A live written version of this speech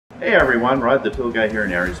Hey everyone, Rod the Tool Guy here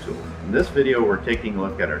in ARES Tools. In this video we're taking a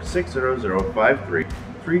look at our 60053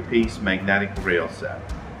 3-piece magnetic rail set.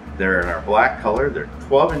 They're in our black color, they're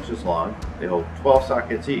 12 inches long, they hold 12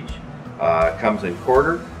 sockets each. Comes in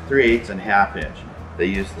quarter, 3/8 and ½ inch. They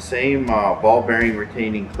use the same ball bearing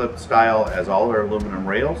retaining clip style as all our aluminum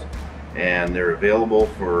rails, and they're available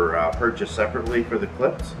for purchase separately for the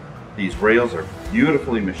clips. These rails are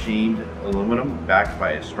beautifully machined aluminum backed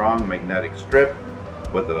by a strong magnetic strip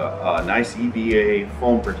with a nice EVA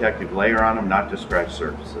foam protective layer on them, not to scratch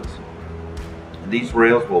surfaces. These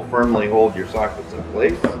rails will firmly hold your sockets in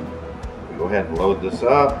place. We'll go ahead and load this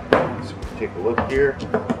up. Let's take a look here.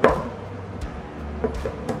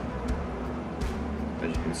 As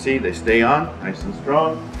you can see, they stay on nice and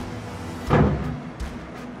strong.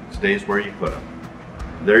 Stays where you put them.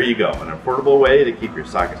 There you go, an affordable way to keep your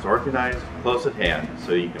sockets organized, close at hand,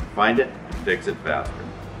 so you can find it and fix it faster.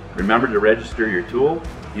 Remember to register your tool,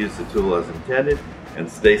 use the tool as intended,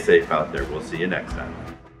 and stay safe out there. We'll see you next time.